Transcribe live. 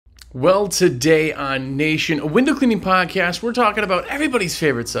Well, today on Nation, a window cleaning podcast, we're talking about everybody's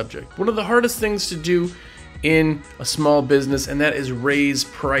favorite subject. One of the hardest things to do in a small business, and that is raise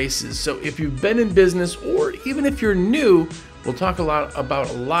prices. So if you've been in business or even if you're new, we'll talk about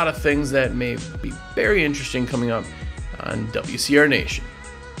a lot of things that may be very interesting coming up on WCR Nation.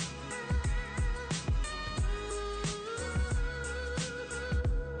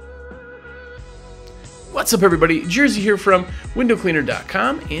 What's up, everybody? Jersey here from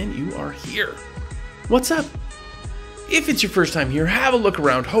windowcleaner.com, and you are here. What's up? If it's your first time here, have a look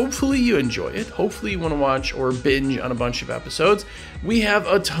around. Hopefully you enjoy it. Hopefully you want to watch or binge on a bunch of episodes. We have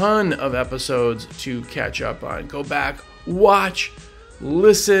a ton of episodes to catch up on. Go back, watch,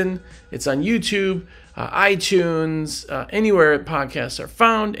 listen. It's on YouTube, iTunes, anywhere podcasts are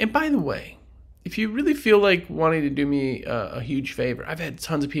found. And by the way, if you really feel like wanting to do me a huge favor, I've had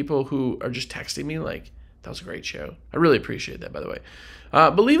tons of people who are just texting me like, that was a great show. I really appreciate that, by the way.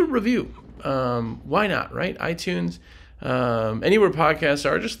 But leave a review. Why not, right? iTunes, anywhere podcasts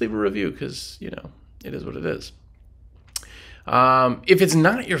are, just leave a review because, it is what it is. If it's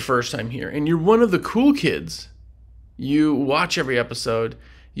not your first time here and you're one of the cool kids, you watch every episode,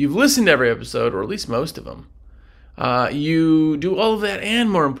 you've listened to every episode, or at least most of them, you do all of that,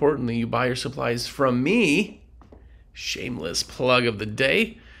 and more importantly, you buy your supplies from me. Shameless plug of the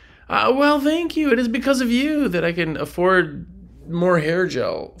day. Well, thank you. It is because of you that I can afford more hair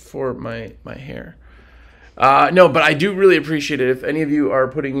gel for my hair. No, but I do really appreciate it. If any of you are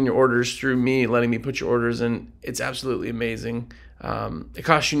putting in your orders through me, letting me put your orders in, it's absolutely amazing. It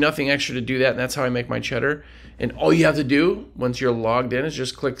costs you nothing extra to do that, and that's how I make my cheddar. And all you have to do once you're logged in is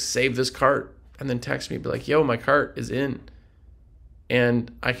just click Save This Cart, and then text me, be like, yo, my cart is in.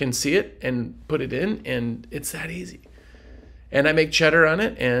 And I can see it and put it in, and it's that easy. And I make cheddar on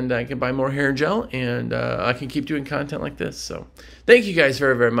it, and I can buy more hair gel, and I can keep doing content like this. So thank you guys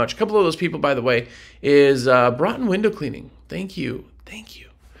very, very much. A couple of those people, by the way, is Broughton Window Cleaning. Thank you. Thank you.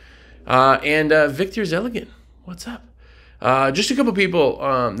 And Victor's Elegant. What's up? Just a couple people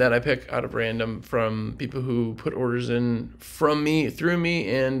that I pick out of random from people who put orders in from me, through me,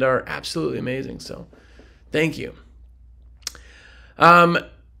 and are absolutely amazing. So thank you.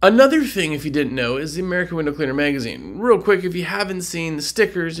 Another thing, if you didn't know, is the American Window Cleaner magazine. Real quick, if you haven't seen the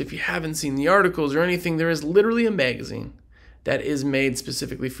stickers, if you haven't seen the articles or anything, there is literally a magazine that is made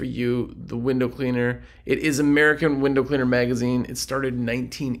specifically for you, the window cleaner. It is American Window Cleaner magazine. It started in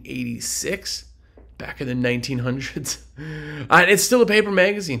 1986, back in the 1900s. And it's still a paper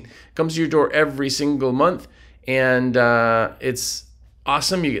magazine. It comes to your door every single month, and it's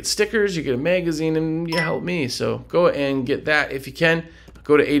awesome. You get stickers, you get a magazine, and you help me. So go and get that if you can.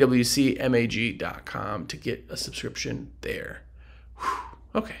 Go to awcmag.com to get a subscription there. Whew.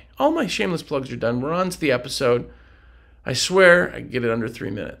 Okay, all my shameless plugs are done. We're on to the episode. I swear I can get it under 3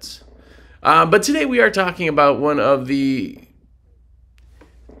 minutes. But today we are talking about one of the,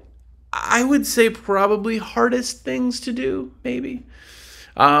 I would say, probably hardest things to do, maybe.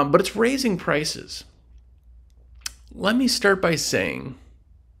 But it's raising prices. Let me start by saying,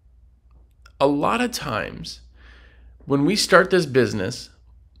 a lot of times when we start this business,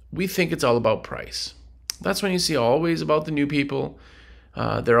 we think it's all about price. That's when you see always about the new people.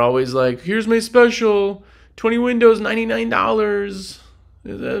 They're always like, here's my special, 20 windows, $99.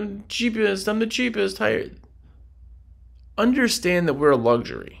 The cheapest, I'm the cheapest. Understand that we're a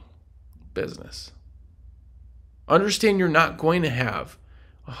luxury business. Understand you're not going to have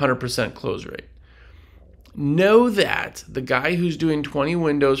 100% close rate. Know that the guy who's doing 20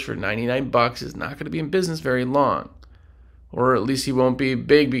 windows for $99 is not going to be in business very long. Or at least he won't be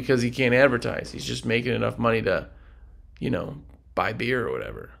big because he can't advertise. He's just making enough money to, buy beer or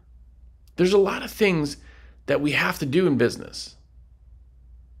whatever. There's a lot of things that we have to do in business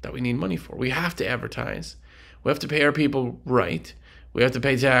that we need money for. We have to advertise. We have to pay our people right. We have to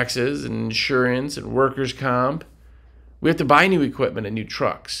pay taxes and insurance and workers' comp. We have to buy new equipment and new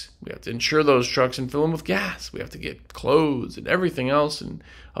trucks. We have to insure those trucks and fill them with gas. We have to get clothes and everything else, and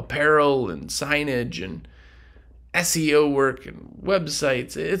apparel and signage and SEO work and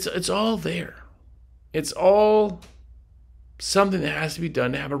websites. It's all there. It's all something that has to be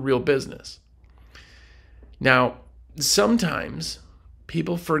done to have a real business. Now, sometimes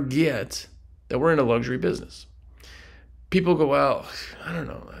people forget that we're in a luxury business. People go, well, I don't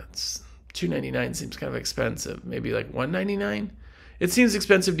know, that's $2.99 seems kind of expensive. Maybe like $1.99. It seems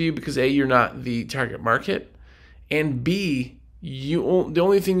expensive to you because A, you're not the target market, and B, the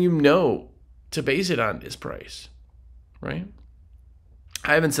only thing you know to base it on is price. Right?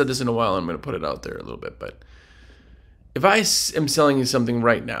 I haven't said this in a while. I'm going to put it out there a little bit. But if I am selling you something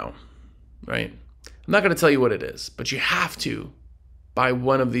right now, right, I'm not going to tell you what it is, but you have to buy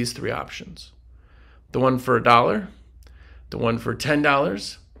one of these three options. The one for $1, the one for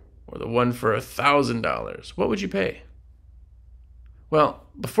 $10, or the one for $1,000. What would you pay? Well,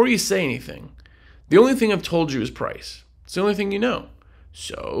 before you say anything, the only thing I've told you is price. It's the only thing you know.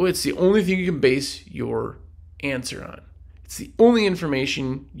 So it's the only thing you can base your answer on. It's the only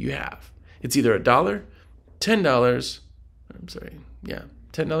information you have. It's either $1, $10, $10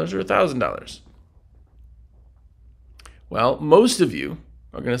 or $1,000. Well, most of you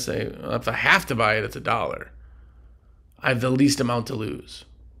are going to say, well, if I have to buy it, it's $1. I have the least amount to lose.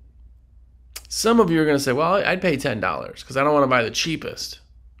 Some of you are going to say, well, I'd pay $10 because I don't want to buy the cheapest,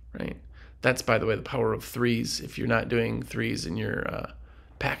 right? That's, by the way, the power of threes if you're not doing threes in your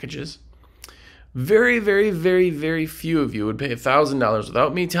packages. Very, very, very, very few of you would pay $1,000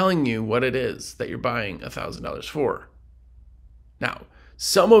 without me telling you what it is that you're buying $1,000 for. Now,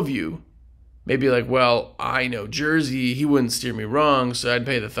 some of you may be like, well, I know Jersey, he wouldn't steer me wrong, so I'd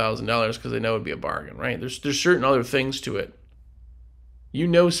pay the $1,000 because I know it'd be a bargain, right? There's certain other things to it. You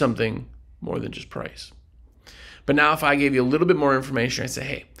know something more than just price. But now if I gave you a little bit more information, I say,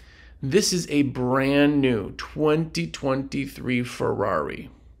 hey, this is a brand new 2023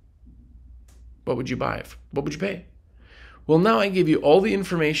 Ferrari. What would you buy? What would you pay? Well, now I give you all the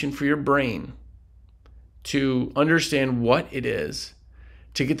information for your brain to understand what it is,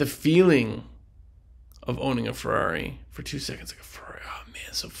 to get the feeling of owning a Ferrari for 2 seconds. Like a Ferrari, oh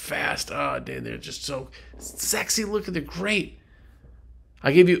man, so fast. Oh, dude, they're just so sexy looking. They're great.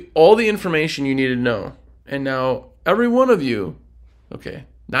 I gave you all the information you needed to know. And now every one of you, okay,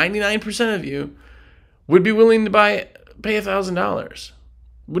 99% of you would be willing to pay $1,000.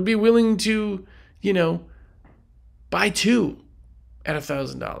 Would be willing to, buy two at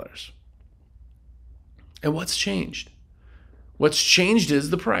 $1,000. And what's changed? What's changed is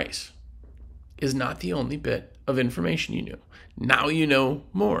the price is not the only bit of information you knew. Now you know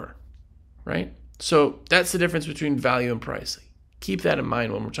more, right? So that's the difference between value and price. Keep that in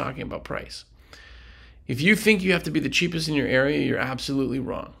mind when we're talking about price. If you think you have to be the cheapest in your area, you're absolutely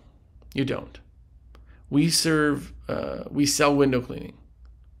wrong. You don't. We sell window cleaning.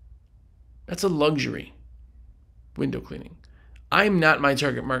 That's a luxury, window cleaning. I'm not my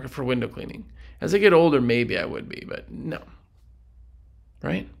target market for window cleaning. As I get older, maybe I would be, but no.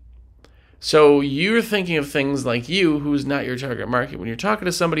 Right? So you're thinking of things like you, who's not your target market. When you're talking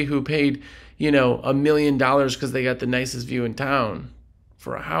to somebody who paid, $1 million because they got the nicest view in town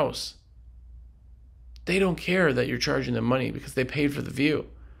for a house, they don't care that you're charging them money because they paid for the view,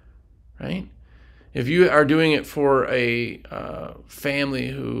 right? If you are doing it for a family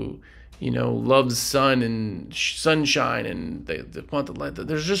who, loves sun and sunshine and they want the light,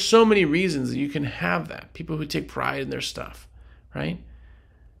 there's just so many reasons that you can have that. People who take pride in their stuff, right?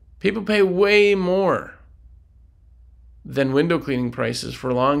 People pay way more than window cleaning prices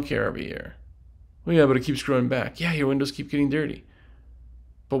for lawn care every year. Well, yeah, but it keeps growing back. Yeah, your windows keep getting dirty.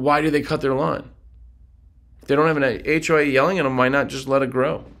 But why do they cut their lawn? If they don't have an HOA yelling at them, why not just let it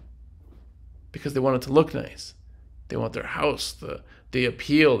grow? Because they want it to look nice. They want their house, the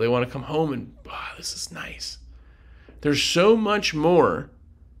appeal. They want to come home and, this is nice. There's so much more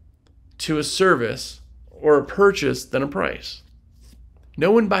to a service or a purchase than a price.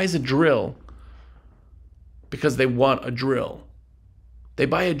 No one buys a drill because they want a drill. They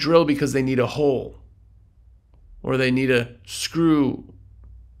buy a drill because they need a hole or they need a screw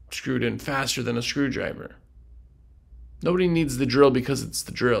screwed in faster than a screwdriver. Nobody needs the drill because it's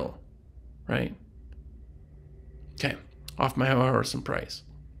the drill, right? Okay, off my horse and price.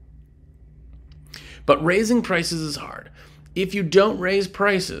 But raising prices is hard. If you don't raise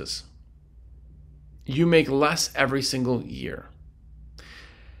prices, you make less every single year.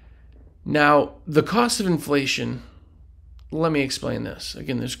 Now, the cost of inflation, let me explain this.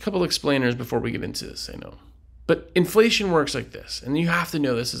 Again, there's a couple explainers before we get into this, I know. But inflation works like this, and you have to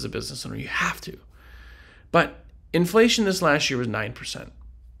know this as a business owner. You have to. But inflation this last year was 9%.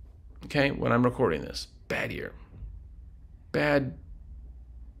 Okay, when I'm recording this. Bad year. Bad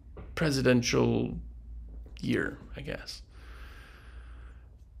presidential year, I guess.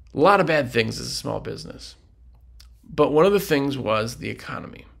 A lot of bad things as a small business. But one of the things was the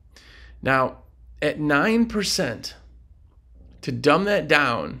economy. Now, at 9%, to dumb that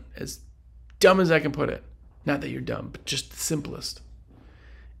down, as dumb as I can put it, not that you're dumb, but just the simplest,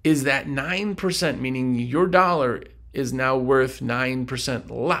 is that 9%, meaning your dollar is now worth 9%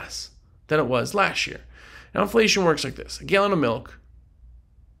 less than it was last year. Now, inflation works like this. A gallon of milk,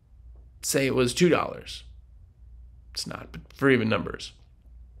 say it was $2. It's not, but for even numbers.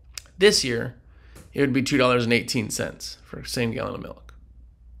 This year, it would be $2.18 for the same gallon of milk.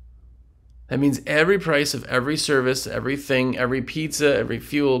 That means every price of every service, everything, every pizza, every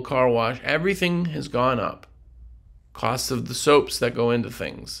fuel, car wash, everything has gone up. Costs of the soaps that go into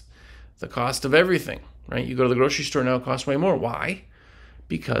things, the cost of everything, right? You go to the grocery store now, it costs way more. Why?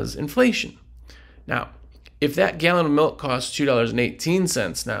 Because inflation. Now, if that gallon of milk costs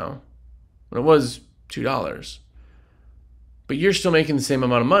 $2.18 now, when it was $2, but you're still making the same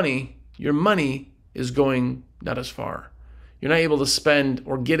amount of money, your money is going not as far. You're not able to spend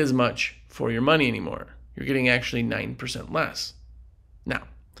or get as much for your money anymore. You're getting actually 9% less. Now,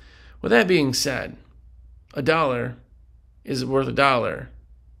 with that being said, a dollar is worth a dollar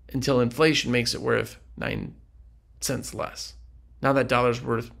until inflation makes it worth 9 cents less. Now that dollar's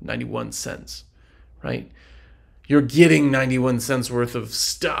worth 91 cents, right? You're getting 91 cents worth of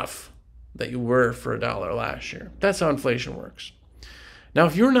stuff that you were for a dollar last year. That's how inflation works. Now,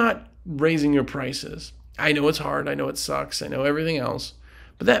 if you're not raising your prices, I know it's hard, I know it sucks, I know everything else,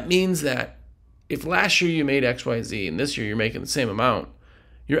 but that means that if last year you made XYZ and this year you're making the same amount,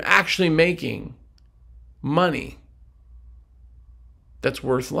 you're actually making money that's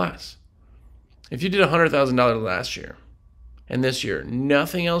worth less. If you did $100,000 last year and this year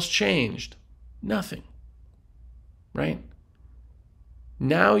nothing else changed, nothing, right?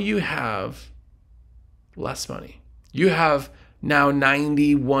 Now you have less money. You have now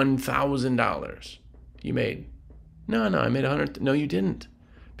 $91,000 you made. No, I made 100. No, you didn't.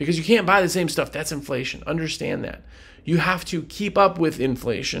 Because you can't buy the same stuff. That's inflation. Understand that. You have to keep up with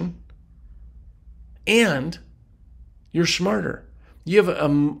inflation, and you're smarter. You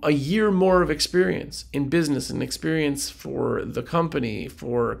have a year more of experience in business and experience for the company,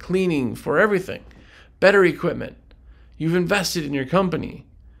 for cleaning, for everything. Better equipment. You've invested in your company.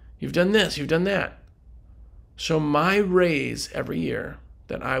 You've done this, you've done that. So my raise every year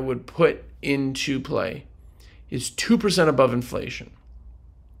that I would put into play is 2% above inflation.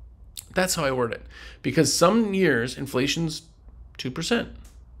 That's how I word it. Because some years inflation's 2%.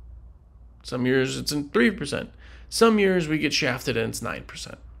 Some years it's in 3%. Some years we get shafted and it's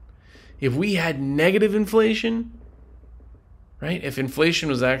 9%. If we had negative inflation, right? If inflation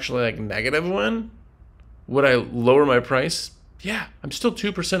was actually like -1, would I lower my price? Yeah, I'm still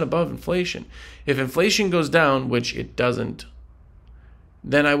 2% above inflation. If inflation goes down, which it doesn't,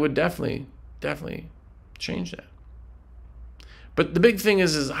 then I would definitely change that. But the big thing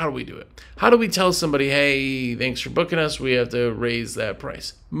is how do we do it? How do we tell somebody, hey, thanks for booking us, we have to raise that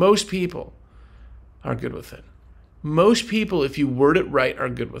price? Most people are good with it. Most people, if you word it right, are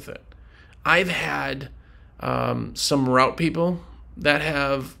good with it. I've had some route people that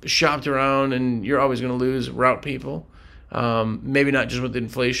have shopped around, and you're always going to lose route people. Maybe not just with the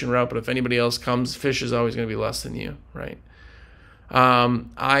inflation route, but if anybody else comes, fish is always going to be less than you, right?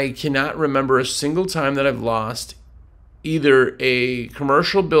 I cannot remember a single time that I've lost either a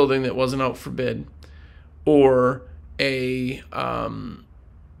commercial building that wasn't out for bid or a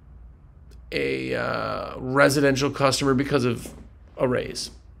residential customer because of a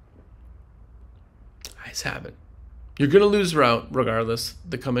raise. I just haven't. You're going to lose route regardless.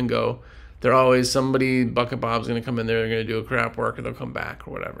 They come and go. They're always somebody, Bucket Bob's going to come in there. They're going to do a crap work or they'll come back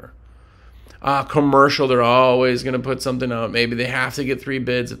or whatever. Commercial, they're always going to put something out. Maybe they have to get 3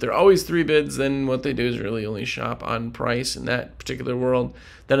 bids. If they're always 3 bids, then what they do is really only shop on price in that particular world.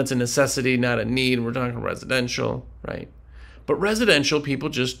 Then it's a necessity, not a need. We're talking residential, right? But residential, people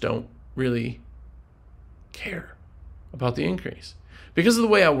just don't really care about the increase because of the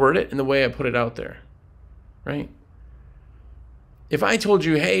way I word it and the way I put it out there, right? If I told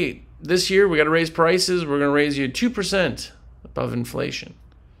you, hey, this year we got to raise prices, we're going to raise you 2% above inflation.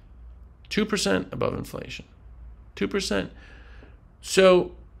 2% above inflation. 2%.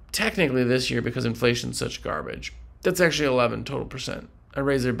 So technically this year, because inflation's such garbage, that's actually 11 total percent. I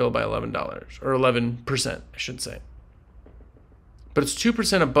raised their bill by $11, or 11%, I should say. But it's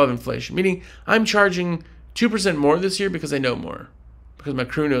 2% above inflation, meaning I'm charging 2% more this year because I know more, because my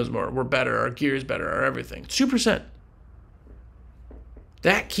crew knows more. We're better, our gear is better, our everything. It's 2%.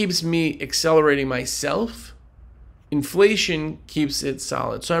 That keeps me accelerating myself. Inflation keeps it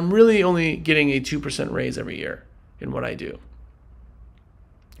solid. So I'm really only getting a 2% raise every year in what I do.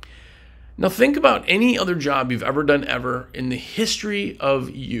 Now think about any other job you've ever done ever in the history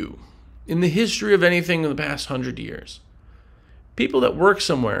of you, in the history of anything in the past 100 years. People that work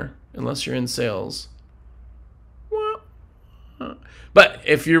somewhere, unless you're in sales, but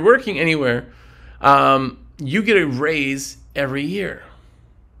if you're working anywhere, you get a raise every year.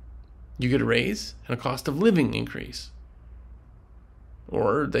 You get a raise and a cost of living increase.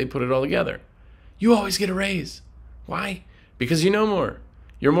 Or they put it all together. You always get a raise. Why? Because you know more.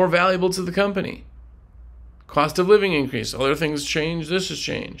 You're more valuable to the company. Cost of living increase. Other things change. This has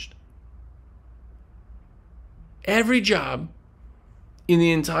changed. Every job in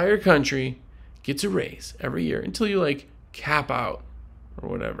the entire country gets a raise every year until you like cap out or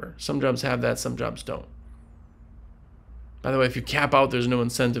whatever. Some jobs have that, some jobs don't. By the way, if you cap out, there's no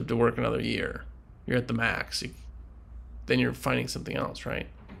incentive to work another year. You're at the max. Then you're finding something else, right?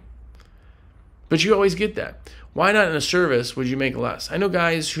 But you always get that. Why not in a service would you make less? I know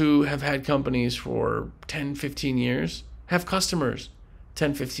guys who have had companies for 10, 15 years, have customers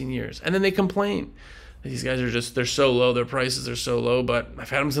 10, 15 years, and then they complain. These guys are just, they're so low, their prices are so low, but I've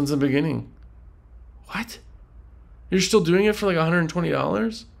had them since the beginning. What? You're still doing it for like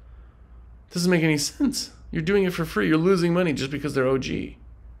 $120? Doesn't make any sense. You're doing it for free. You're losing money just because they're OG.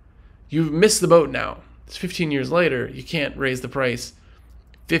 You've missed the boat now. It's 15 years later. You can't raise the price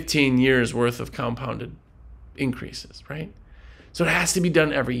 15 years worth of compounded increases, right? So it has to be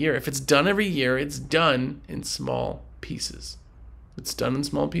done every year. If it's done every year, it's done in small pieces. It's done in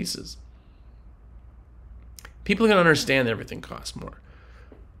small pieces. People can understand that everything costs more.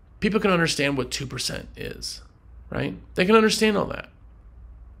 People can understand what 2% is, right? They can understand all that.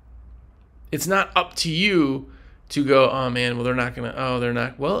 It's not up to you to go, oh man, well, they're not going to, oh, they're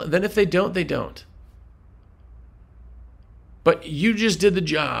not. Well, then if they don't, they don't. But you just did the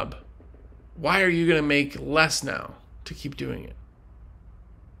job. Why are you going to make less now to keep doing it?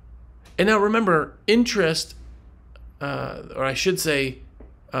 And now remember, interest, or I should say,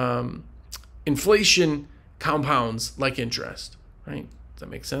 inflation compounds like interest, right? Does that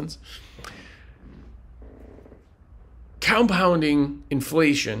make sense? Compounding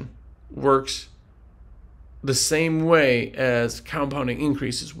inflation works the same way as compounding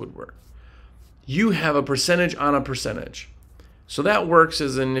increases would work. You have a percentage on a percentage. So that works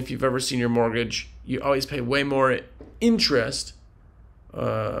as in if you've ever seen your mortgage, you always pay way more interest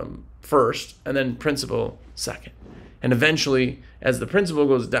first and then principal second. And eventually, as the principal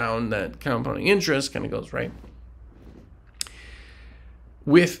goes down, that compounding interest kind of goes, right?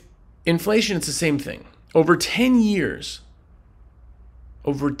 With inflation, it's the same thing. Over 10 years,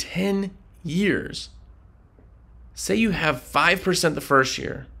 say you have 5% the first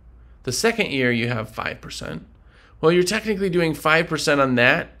year. The second year, you have 5%. Well, you're technically doing 5% on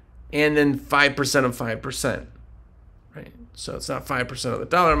that and then 5% of 5%, right? So it's not 5% of the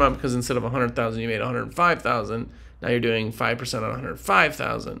dollar amount because instead of 100,000, you made 105,000. Now you're doing 5% on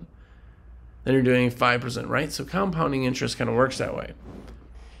 105,000. Then you're doing 5%, right? So compounding interest kind of works that way.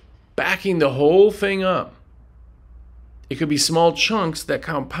 Backing the whole thing up, it could be small chunks that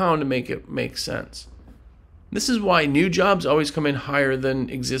compound to make it make sense. This is why new jobs always come in higher than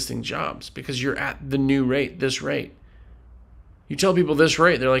existing jobs, because you're at the new rate, this rate. You tell people this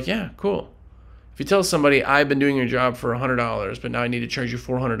rate, they're like, yeah, cool. If you tell somebody, I've been doing your job for $100, but now I need to charge you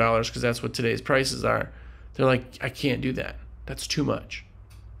 $400 because that's what today's prices are, they're like, I can't do that. That's too much.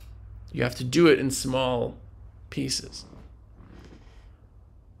 You have to do it in small pieces.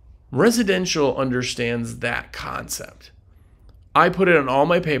 Residential understands that concept. I put it on all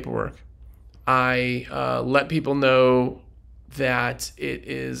my paperwork. I let people know that it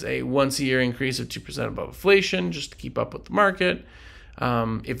is a once-a-year increase of 2% above inflation, just to keep up with the market.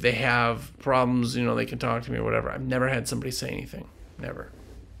 If they have problems, they can talk to me or whatever. I've never had somebody say anything. Never.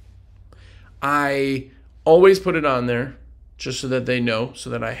 I always put it on there just so that they know, so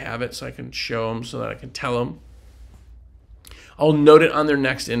that I have it, so I can show them, so that I can tell them. I'll note it on their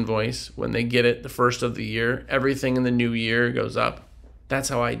next invoice when they get it the first of the year. Everything in the new year goes up. That's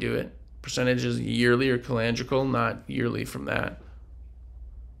how I do it. Percentage is yearly or calendrical, not yearly from that.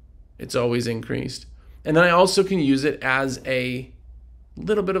 It's always increased. And then I also can use it as a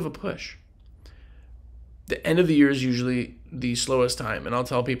little bit of a push. The end of the year is usually the slowest time. And I'll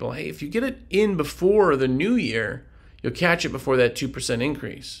tell people, hey, if you get it in before the new year, you'll catch it before that 2%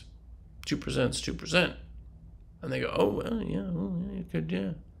 increase. 2% is 2%. And they go, oh, well, yeah, you could,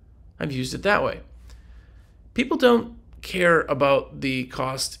 yeah. I've used it that way. People don't care about the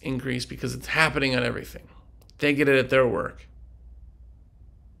cost increase because it's happening on everything. They get it at their work,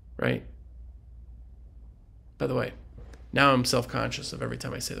 right? By the way, now I'm self-conscious of every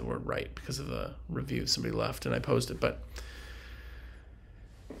time I say the word right because of the review somebody left and I posted. But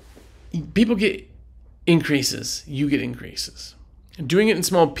people get increases. You get increases. Doing it in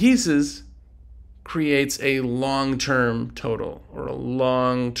small pieces creates a long-term total or a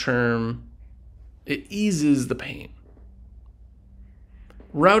long-term, it eases the pain.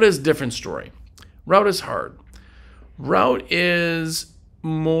 Route is a different story. Route is hard. Route is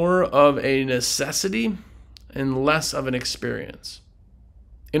more of a necessity and less of an experience.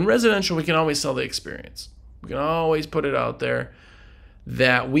 In residential, we can always sell the experience. We can always put it out there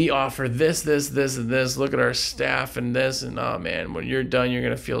that we offer this, this, this, and this. Look at our staff and this. And oh man, when you're done, you're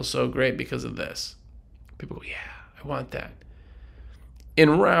going to feel so great because of this. People go, yeah. I want that.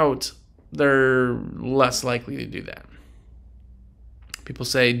 In route, they're less likely to do that. People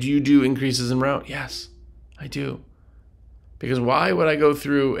say, do you do increases in route? Yes, I do. Because why would I go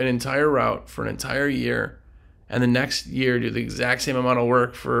through an entire route for an entire year and the next year do the exact same amount of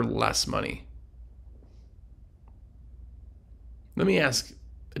work for less money? Let me ask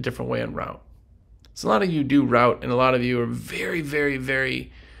a different way on route. So a lot of you do route, and a lot of you are very, very,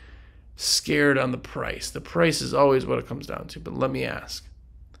 very scared on the price. The price is always what it comes down to. But let me ask,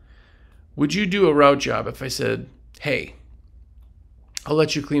 would you do a route job if I said, hey, I'll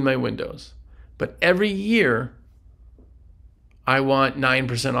let you clean my windows, but every year I want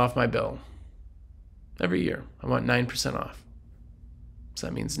 9% off my bill? Every year I want 9% off. So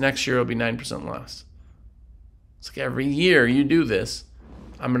that means next year it'll be 9% less. It's like every year you do this,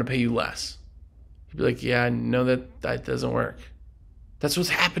 I'm going to pay you less. You'd be like, yeah, no, that doesn't work. That's what's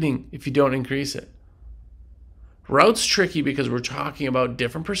happening if you don't increase it. Route's tricky because we're talking about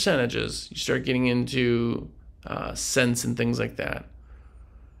different percentages. You start getting into cents and things like that,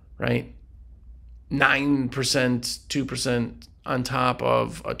 right? 9%, 2% on top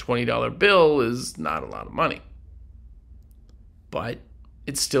of a $20 bill is not a lot of money. But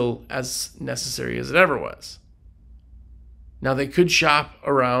it's still as necessary as it ever was. Now, they could shop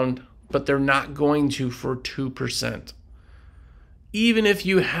around, but they're not going to for 2%. Even if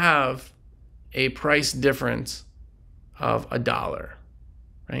you have a price difference of $1,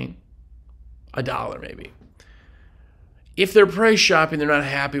 right? $1 maybe. If they're price shopping, they're not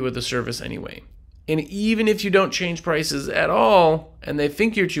happy with the service anyway. And even if you don't change prices at all, and they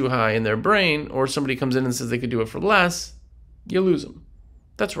think you're too high in their brain, or somebody comes in and says they could do it for less, you lose them.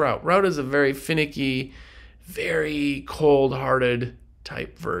 That's route. Route is a very finicky, very cold-hearted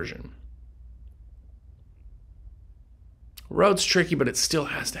type version. Route's tricky, but it still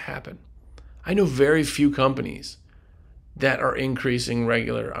has to happen. I know very few companies that are increasing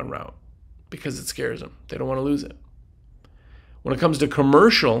regular on route because it scares them. They don't want to lose it. When it comes to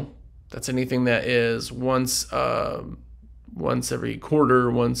commercial, that's anything that is once every quarter,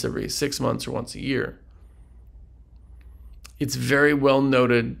 once every 6 months, or once a year. It's very well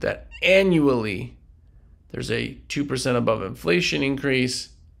noted that annually there's a 2% above inflation increase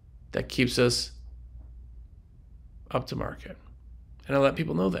that keeps us up to market. And I let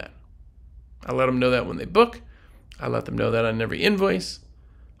people know that. I let them know that when they book. I let them know that on every invoice.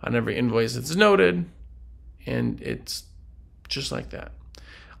 On every invoice it's noted. And it's just like that.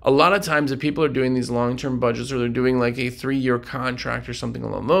 A lot of times if people are doing these long-term budgets, or they're doing like a 3-year contract or something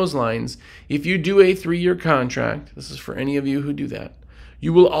along those lines, if you do a 3-year contract, this is for any of you who do that,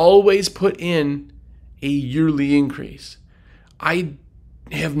 you will always put in a yearly increase. I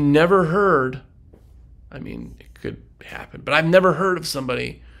have never heard, I mean, it could happen, but I've never heard of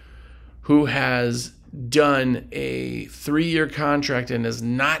somebody who has done a 3-year contract and has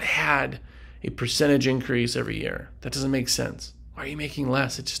not had a percentage increase every year. That doesn't make sense. Why are you making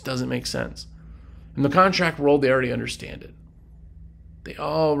less? It just doesn't make sense. In the contract world, they already understand it. They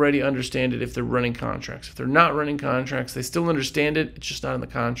already understand it if they're running contracts. If they're not running contracts, they still understand it. It's just not in the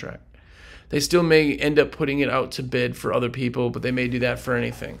contract. They still may end up putting it out to bid for other people, but they may do that for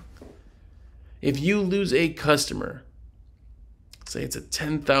anything. If you lose a customer, say it's a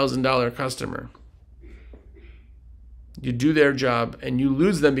 $10,000 customer, you do their job and you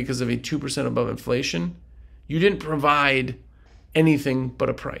lose them because of a 2% above inflation, you didn't provide anything but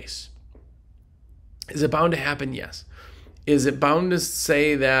a price. Is it bound to happen? Yes. Is it bound to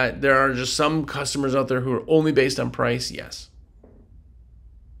say that there are just some customers out there who are only based on price? Yes.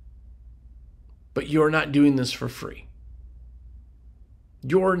 But you're not doing this for free.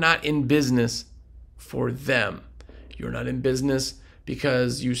 You're not in business for them. You're not in business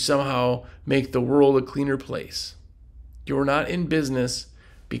because you somehow make the world a cleaner place. You're not in business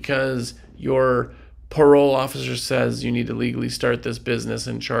because your parole officer says you need to legally start this business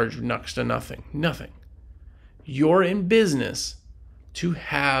and charge next to nothing. Nothing. You're in business to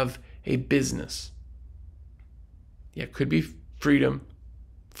have a business. Yeah, it could be freedom,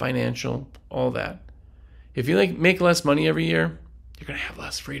 financial, all that. If you make less money every year, you're going to have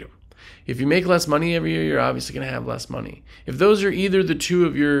less freedom. If you make less money every year, you're obviously going to have less money. If those are either the two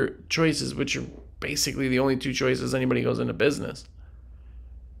of your choices, which are basically the only two choices anybody goes into business,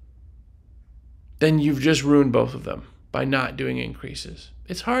 then you've just ruined both of them by not doing increases.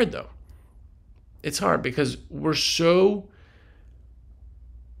 It's hard though. It's hard because we're so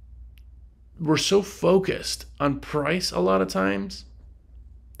focused on price a lot of times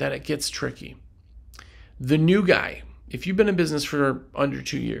that it gets tricky. The new guy, if you've been in business for under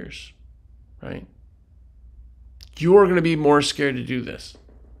 2 years, right? You're going to be more scared to do this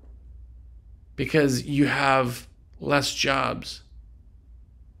because you have less jobs.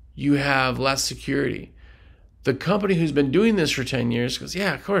 You have less security. The company who's been doing this for 10 years goes,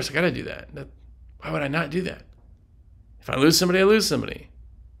 yeah, of course, I got to do that. Why would I not do that? If I lose somebody, I lose somebody.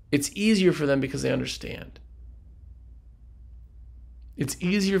 It's easier for them because they understand. It's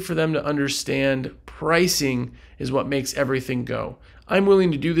easier for them to understand pricing is what makes everything go. I'm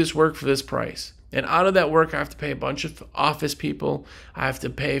willing to do this work for this price. And out of that work, I have to pay a bunch of office people. I have to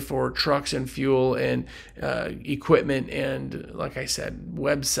pay for trucks and fuel and equipment and, like I said,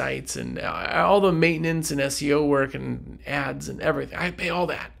 websites and all the maintenance and SEO work and ads and everything. I pay all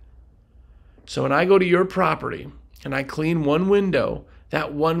that. So when I go to your property and I clean one window,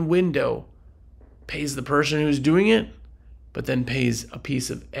 that one window pays the person who's doing it, but then pays a piece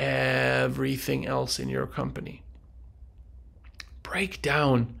of everything else in your company. Break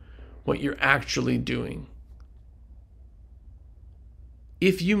down what you're actually doing.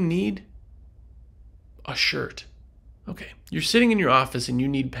 If you need a shirt, okay, you're sitting in your office and you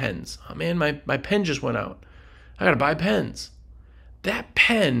need pens. Oh man, my pen just went out. I gotta buy pens. That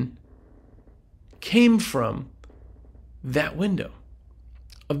pen came from that window.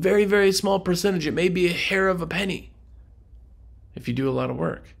 A very, very small percentage. It may be a hair of a penny if you do a lot of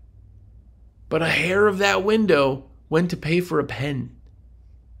work. But a hair of that window went to pay for a pen.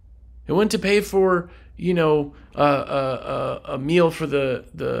 It went to pay for, a meal for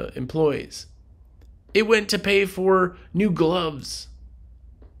the employees. It went to pay for new gloves,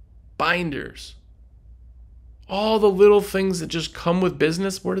 binders, all the little things that just come with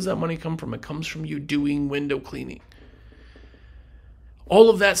business. Where does that money come from? It comes from you doing window cleaning. All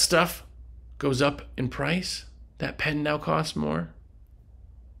of that stuff goes up in price. That pen now costs more.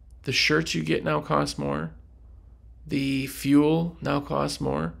 The shirts you get now cost more. The fuel now costs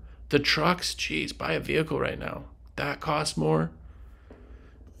more. The trucks, geez, buy a vehicle right now. That costs more.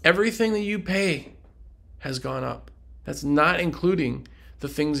 Everything that you pay has gone up. That's not including the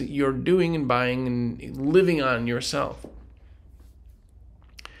things that you're doing and buying and living on yourself.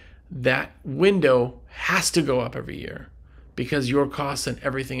 That window has to go up every year because your costs and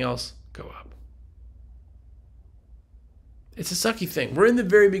everything else go up. It's a sucky thing. We're in the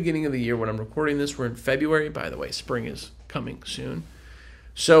very beginning of the year when I'm recording this. We're in February. By the way, spring is coming soon.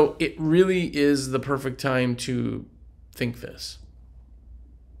 So it really is the perfect time to think this.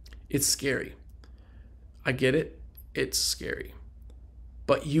 It's scary. I get it. It's scary.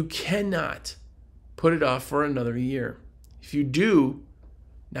 But you cannot put it off for another year. If you do,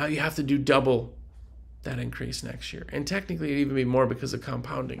 now you have to do double that increase next year. And technically it'd even be more because of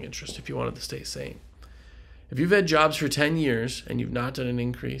compounding interest if you wanted to stay sane. If you've had jobs for 10 years and you've not done an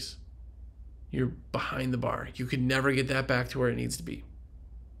increase, you're behind the bar. You could never get that back to where it needs to be.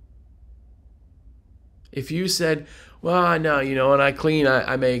 If you said, well, I know, when I clean,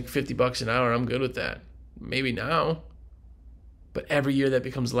 I make $50 an hour, I'm good with that. Maybe now. But every year that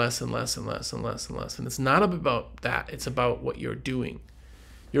becomes less and less and less and less and less. And it's not about that. It's about what you're doing.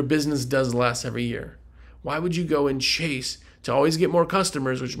 Your business does less every year. Why would you go and chase to always get more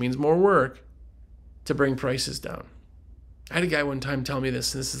customers, which means more work, to bring prices down? I had a guy one time tell me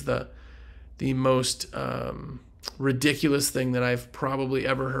this. This is the most ridiculous thing that I've probably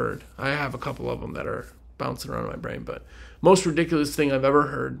ever heard. I have a couple of them that are bouncing around in my brain, but most ridiculous thing I've ever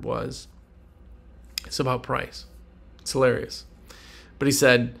heard was, it's about price. It's hilarious. But he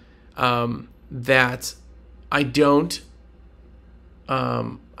said that I don't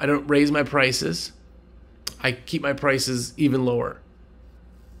raise my prices. I keep my prices even lower.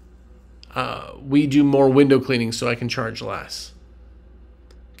 We do more window cleaning so I can charge less.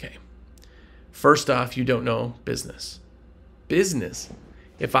 Okay. First off, you don't know business. Business.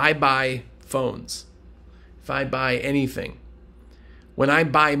 If I buy phones, if I buy anything, when I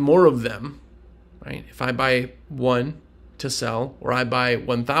buy more of them, right? If I buy one to sell or I buy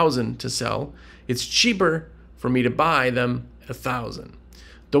 1,000 to sell, it's cheaper for me to buy them at 1,000.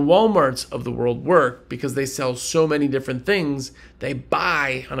 The Walmarts of the world work because they sell so many different things. They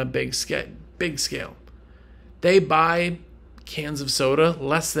buy on a big scale. They buy cans of soda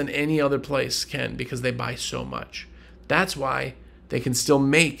less than any other place can because they buy so much. That's why they can still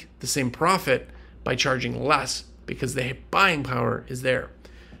make the same profit by charging less because the buying power is there.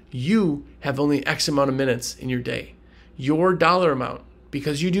 You have only X amount of minutes in your day. Your dollar amount,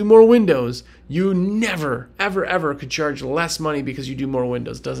 because you do more windows, you never, ever, ever could charge less money because you do more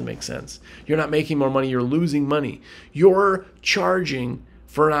windows. Doesn't make sense. You're not making more money. You're losing money. You're charging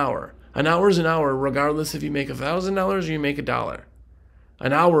for an hour. An hour is an hour, regardless if you make $1,000 or you make $1.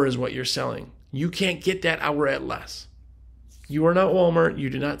 An hour is what you're selling. You can't get that hour at less. You are not Walmart. You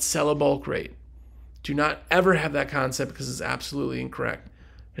do not sell a bulk rate. Do not ever have that concept because it's absolutely incorrect.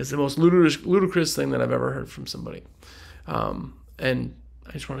 It's the most ludicrous thing that I've ever heard from somebody. And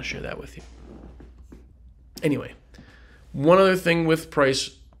I just want to share that with you. Anyway, one other thing with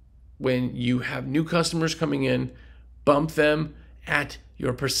price, when you have new customers coming in, bump them at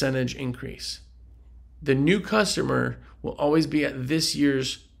your percentage increase. The new customer will always be at this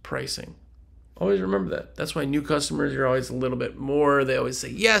year's pricing. Always remember that. That's why new customers, you're always a little bit more. They always say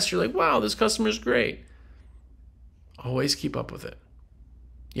yes. You're like, wow, this customer's great. Always keep up with it.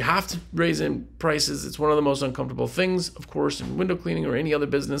 You have to raise in prices. It's one of the most uncomfortable things, of course, in window cleaning or any other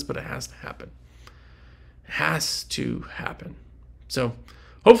business, but it has to happen. It has to happen. So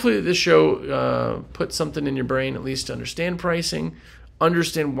hopefully this show put something in your brain, at least to understand pricing,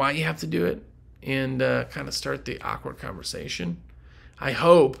 understand why you have to do it, and kind of start the awkward conversation. I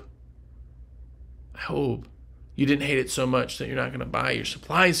hope you didn't hate it so much that you're not going to buy your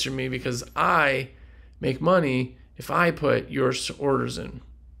supplies from me, because I make money if I put your orders in.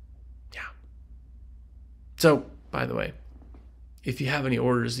 Yeah. So, by the way, if you have any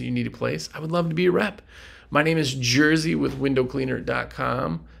orders that you need to place, I would love to be a rep. My name is Jersey with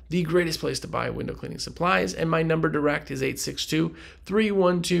windowcleaner.com, the greatest place to buy window cleaning supplies, and my number direct is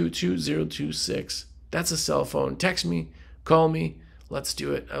 862-312-2026. That's a cell phone. Text me, call me, let's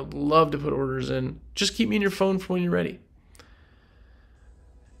do it. I'd love to put orders in. Just keep me in your phone for when you're ready.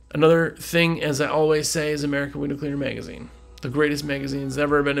 Another thing, as I always say, is American Window Cleaner Magazine. The greatest magazine that's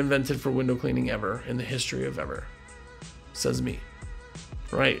ever been invented for window cleaning ever in the history of ever. Says me.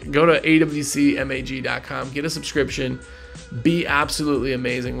 Right? Go to awcmag.com. Get a subscription. Be absolutely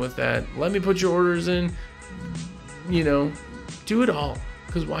amazing with that. Let me put your orders in. You know, do it all.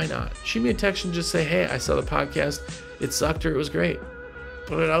 Because why not? Shoot me a text and just say, hey, I saw the podcast. It sucked or it was great.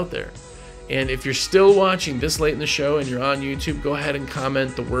 Put it out there. And if you're still watching this late in the show and you're on YouTube, go ahead and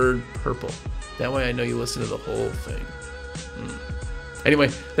comment the word purple. That way I know you listen to the whole thing. Anyway,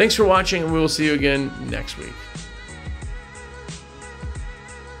 thanks for watching, and we will see you again next week.